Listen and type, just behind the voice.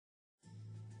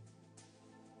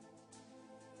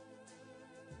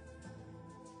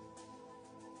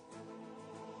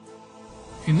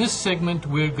In this segment,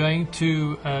 we're going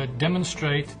to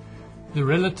demonstrate the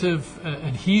relative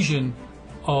adhesion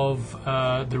of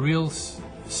the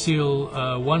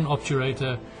RealSeal 1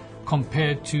 obturator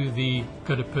compared to the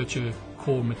gutta-percha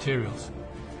core materials.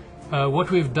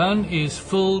 What we've done is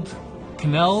filled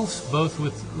canals both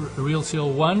with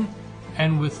RealSeal 1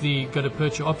 and with the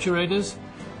gutta-percha obturators,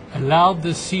 allowed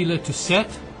the sealer to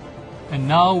set, and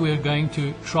now we're going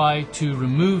to try to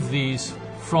remove these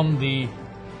from the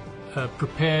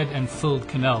prepared and filled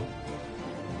canal.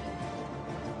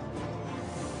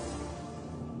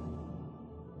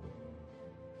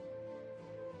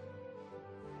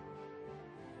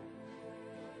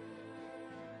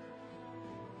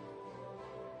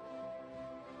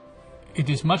 It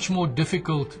is much more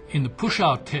difficult in the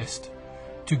push-out test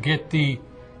to get the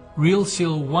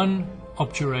RealSeal 1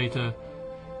 obturator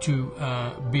to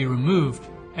be removed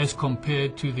as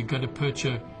compared to the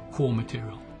gutta-percha core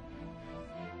material.